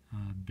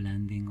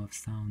blending of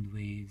sound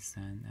waves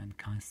and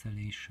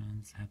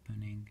cancellations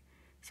happening.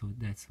 So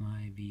that's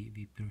why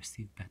we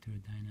perceive better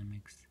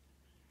dynamics.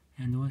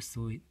 And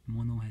also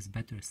mono has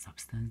better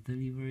substance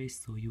delivery,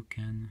 so you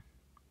can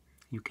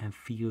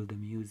feel the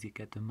music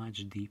at a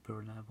much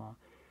deeper level,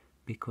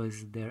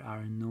 because there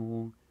are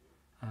no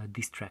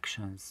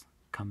distractions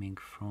coming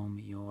from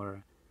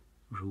your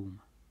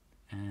room.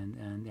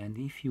 And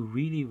if you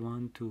really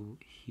want to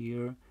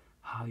hear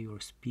how your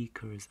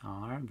speakers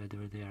are,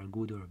 whether they are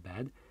good or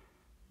bad,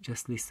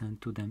 just listen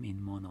to them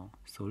in mono.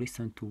 So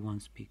listen to one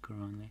speaker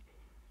only,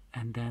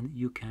 and then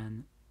you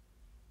can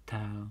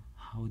tell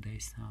how they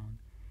sound.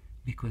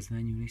 Because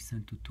when you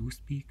listen to two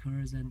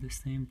speakers at the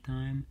same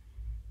time,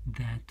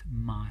 that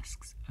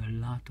masks a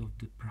lot of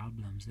the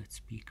problems that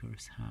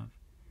speakers have.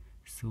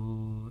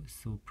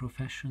 So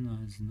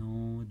professionals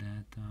know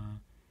that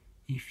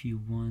if you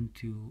want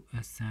to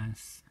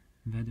assess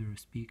whether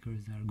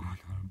speakers are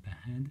good or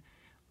bad,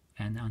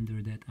 and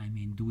under that I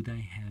mean, do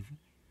they have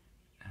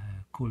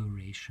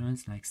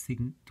colorations, like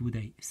do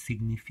they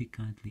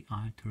significantly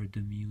alter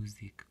the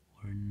music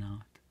or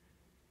not,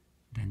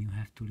 then you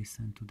have to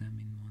listen to them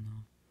in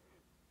mono.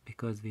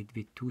 Because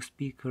with two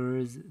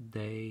speakers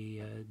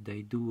they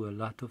do a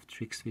lot of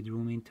tricks with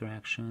room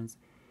interactions,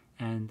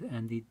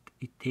 and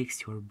it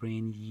takes your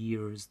brain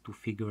years to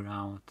figure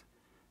out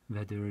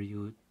whether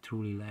you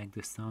truly like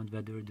the sound,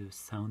 whether the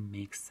sound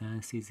makes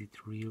sense, is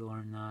it real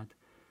or not.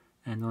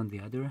 And on the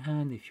other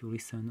hand, if you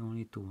listen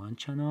only to one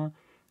channel,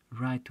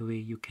 right away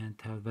you can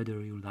tell whether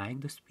you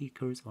like the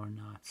speakers or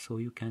not. So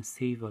you can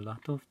save a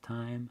lot of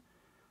time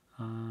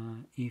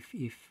if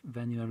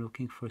when you are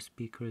looking for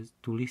speakers,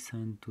 to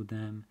listen to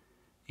them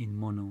in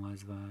mono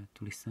as well,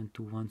 to listen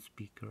to one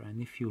speaker.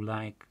 And if you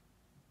like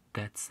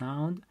that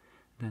sound,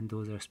 then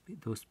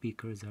those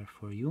speakers are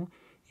for you.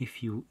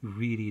 If you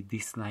really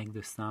dislike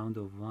the sound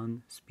of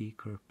one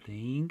speaker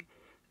playing,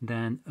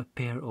 then a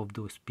pair of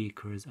those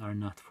speakers are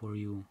not for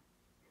you.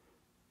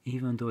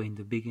 Even though in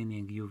the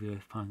beginning you will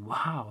find,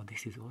 wow,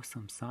 this is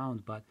awesome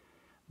sound, but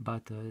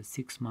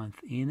 6 months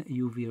in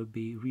you will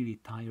be really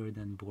tired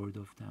and bored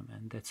of them,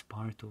 and that's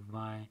part of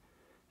why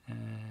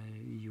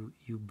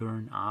you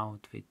burn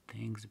out with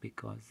things,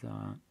 because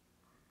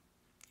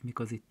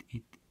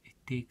it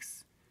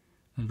takes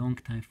a long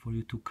time for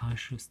you to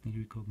consciously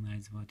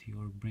recognize what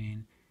your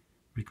brain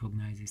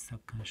recognizes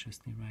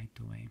subconsciously right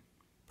away.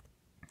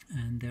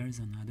 And there's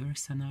another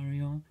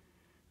scenario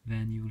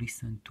when you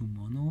listen to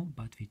mono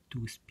but with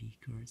two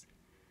speakers.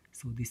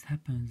 So this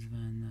happens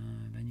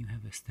when you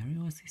have a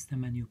stereo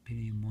system and you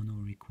play a mono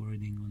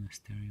recording on a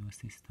stereo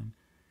system.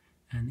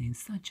 And in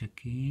such a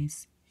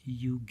case,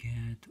 you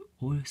get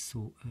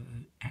also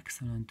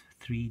excellent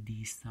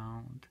 3D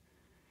sound.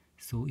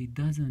 So it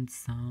doesn't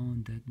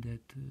sound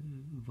that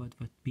what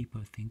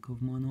people think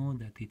of mono,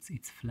 that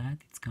it's flat,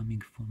 it's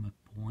coming from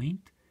a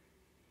point.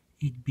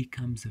 It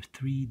becomes a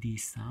 3D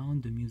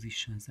sound. The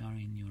musicians are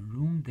in your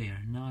room. They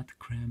are not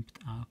cramped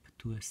up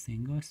to a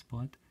single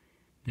spot.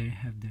 They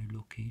have their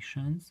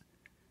locations.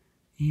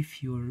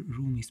 If your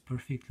room is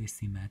perfectly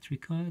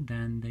symmetrical,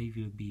 then they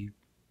will be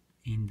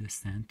in the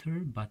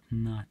center, but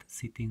not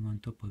sitting on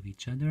top of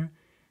each other,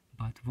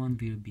 but one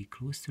will be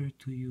closer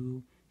to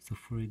you. So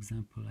for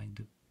example, like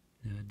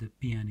the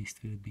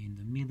pianist will be in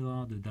the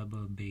middle, the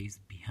double bass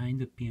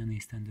behind the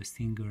pianist, and the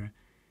singer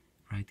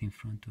right in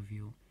front of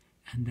you.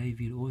 And they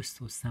will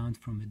also sound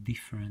from a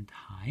different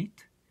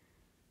height.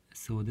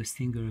 So the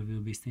singer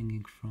will be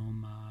singing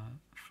from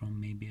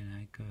maybe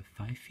like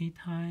 5 feet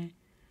high,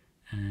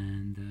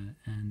 and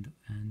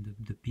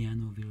the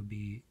piano will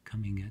be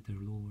coming at a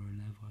lower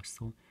level.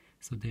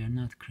 So they are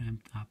not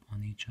cramped up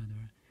on each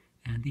other.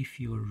 And if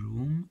your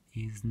room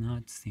is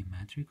not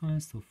symmetrical,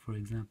 so for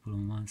example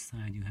on one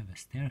side you have a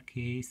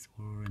staircase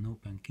or an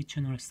open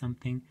kitchen or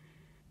something,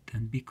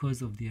 then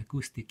because of the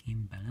acoustic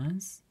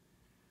imbalance,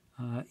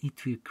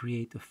 it will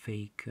create a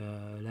fake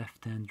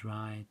left and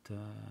right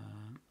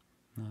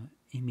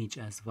image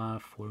as well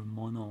for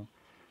mono.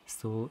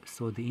 So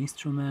the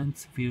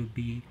instruments will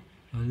be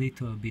a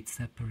little bit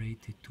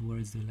separated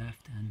towards the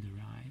left and the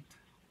right.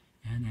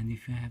 And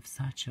if you have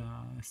such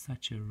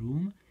a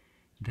room,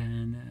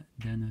 then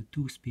a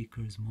two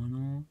speakers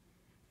mono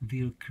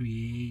will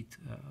create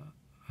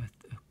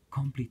a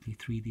completely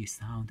 3D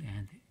sound,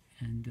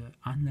 and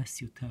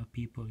unless you tell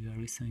people you are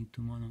listening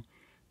to mono,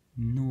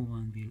 no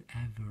one will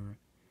ever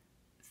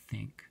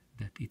think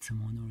that it's a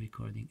mono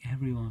recording.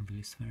 Everyone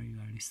will swear you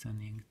are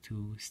listening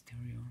to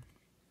stereo.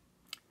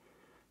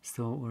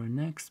 So our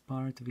next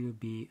part will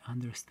be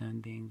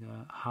understanding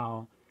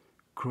how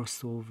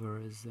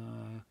crossovers,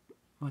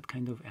 what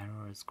kind of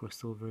errors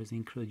crossovers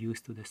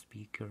introduce to the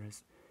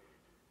speakers.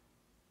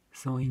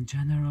 So in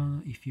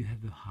general, if you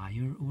have a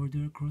higher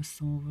order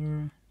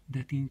crossover,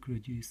 that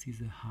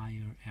introduces a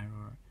higher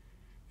error.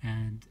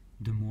 And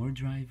the more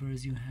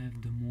drivers you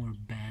have, the more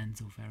bands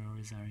of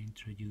errors are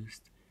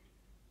introduced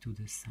to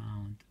the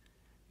sound.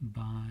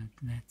 But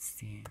let's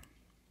see.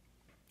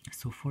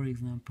 So for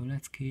example,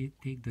 let's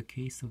take the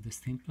case of the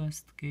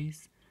simplest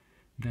case,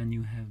 when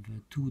you have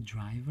two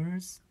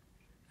drivers,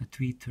 a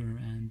tweeter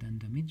and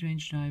the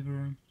mid-range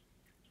driver,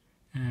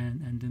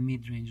 and the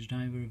mid-range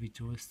driver, which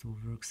also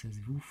works as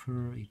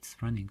woofer, it's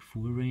running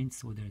full range,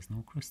 so there's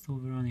no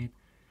crossover on it.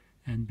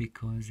 And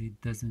because it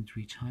doesn't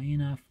reach high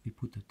enough, we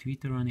put a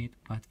tweeter on it,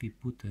 but we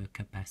put a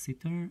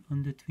capacitor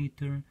on the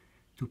tweeter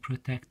to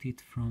protect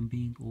it from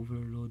being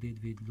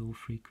overloaded with low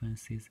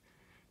frequencies,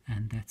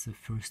 and that's a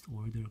first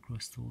order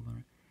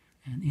crossover.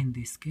 And in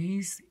this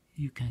case,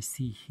 you can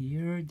see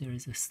here there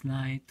is a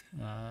slight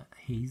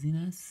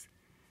haziness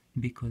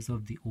because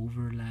of the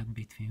overlap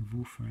between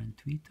woofer and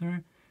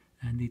tweeter,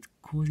 and it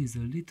causes a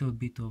little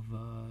bit of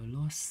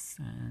loss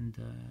and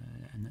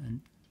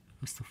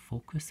loss of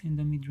focus in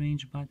the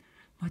mid-range, but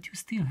you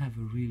still have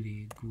a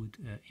really good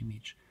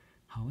image.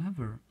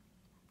 However,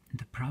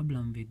 the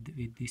problem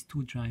with this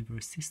two driver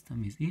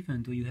system is,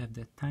 even though you have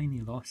that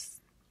tiny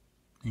loss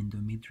in the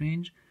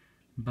mid-range,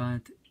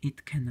 but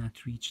it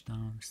cannot reach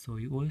down, so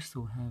you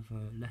also have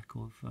a lack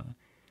of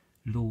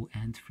low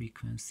end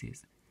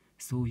frequencies,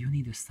 so you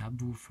need a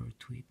subwoofer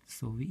to it.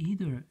 So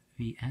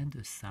we add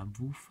a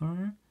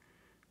subwoofer,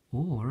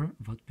 or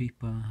what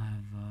people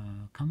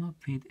have come up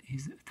with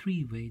is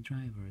three-way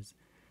drivers.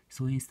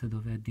 So instead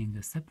of adding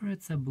a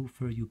separate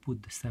subwoofer, you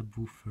put the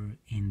subwoofer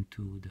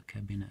into the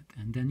cabinet,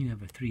 and then you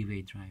have a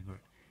three-way driver.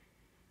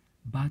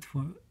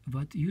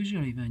 But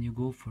usually when you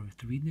go for a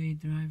three-way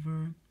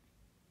driver,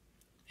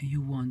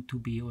 you want to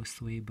be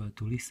also able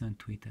to listen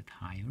to it at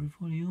higher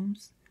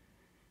volumes,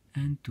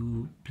 and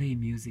to play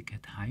music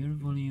at higher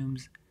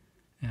volumes,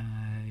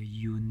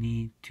 you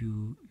need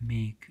to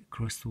make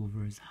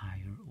crossovers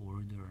higher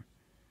order,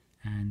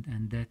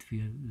 and that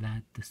will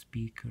let the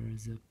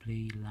speakers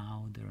play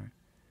louder.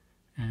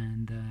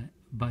 And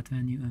but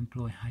when you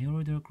employ higher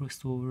order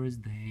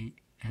crossovers, they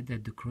at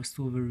the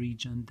crossover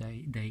region,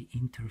 they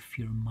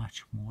interfere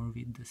much more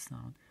with the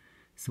sound.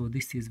 So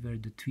this is where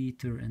the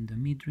tweeter and the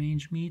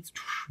mid-range meets.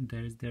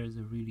 There's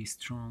a really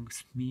strong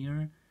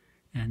smear,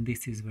 and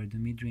this is where the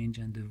mid-range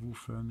and the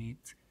woofer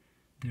meet.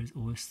 There's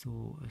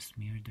also a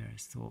smear there.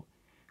 So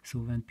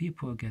when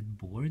people get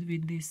bored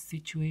with this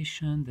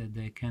situation, that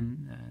they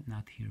can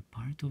not hear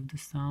part of the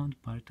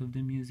sound, part of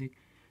the music,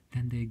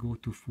 then they go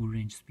to full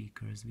range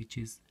speakers, which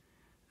is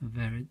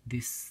where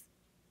this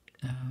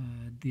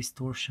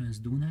distortions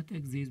do not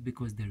exist,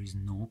 because there is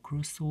no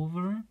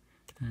crossover,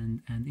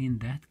 and in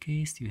that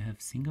case you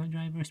have single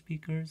driver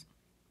speakers,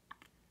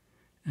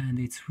 and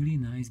it's really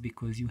nice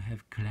because you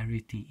have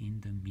clarity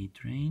in the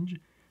mid-range,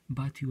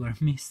 but you are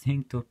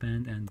missing top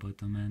end and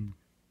bottom end.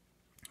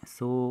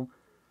 So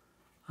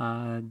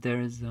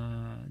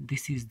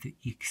this is the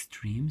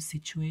extreme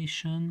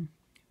situation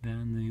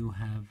when you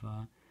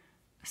have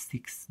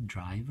 6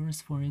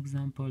 drivers, for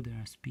example. There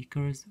are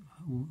speakers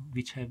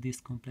which have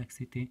this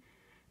complexity,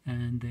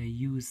 and they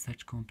use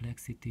such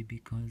complexity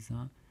because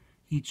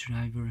each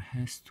driver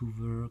has to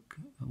work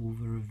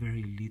over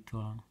very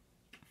little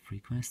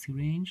frequency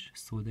range,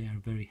 so they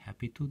are very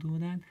happy to do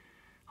that.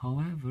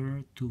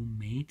 However, to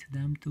mate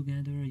them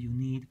together, you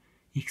need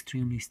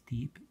extremely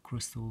steep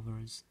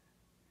crossovers,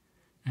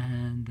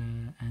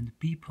 and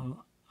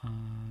people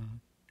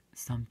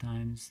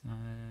sometimes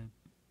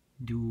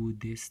do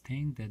this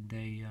thing that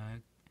they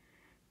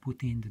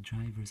put in the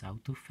drivers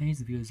out of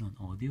phase. Wheels on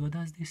Audio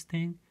does this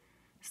thing,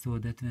 so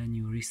that when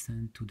you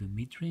listen to the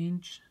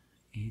mid-range,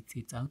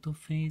 it's out of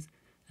phase,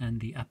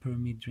 and the upper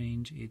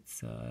mid-range,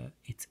 it's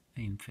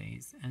in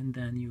phase, and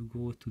then you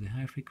go to the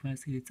high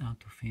frequency, it's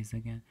out of phase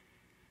again,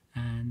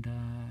 and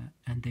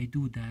they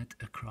do that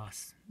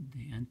across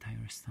the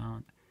entire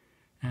sound.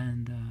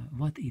 And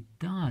what it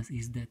does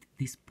is that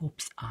this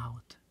pops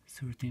out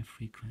certain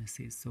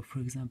frequencies. So for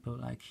example,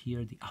 like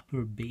here, the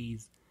upper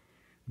bass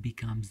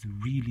becomes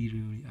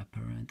really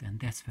apparent, and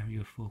that's where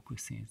your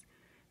focus is,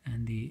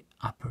 and the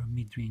upper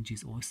mid-range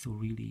is also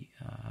really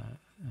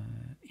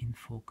in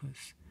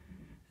focus.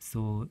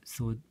 So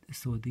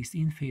this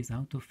in-phase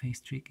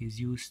out-of-phase trick is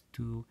used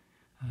to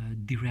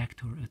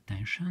direct your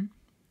attention,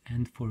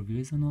 and for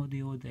Wheels on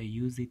Audio they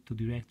use it to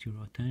direct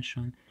your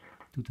attention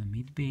to the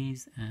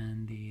mid-bass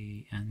and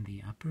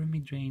the upper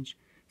mid-range.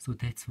 So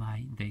that's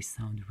why they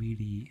sound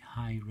really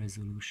high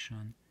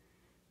resolution,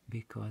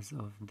 because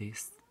of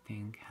this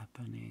thing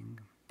happening.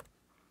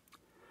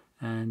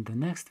 And the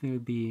next will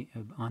be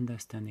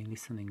understanding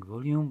listening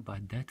volume,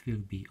 but that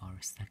will be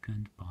our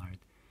second part.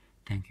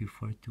 Thank you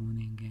for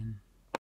tuning in.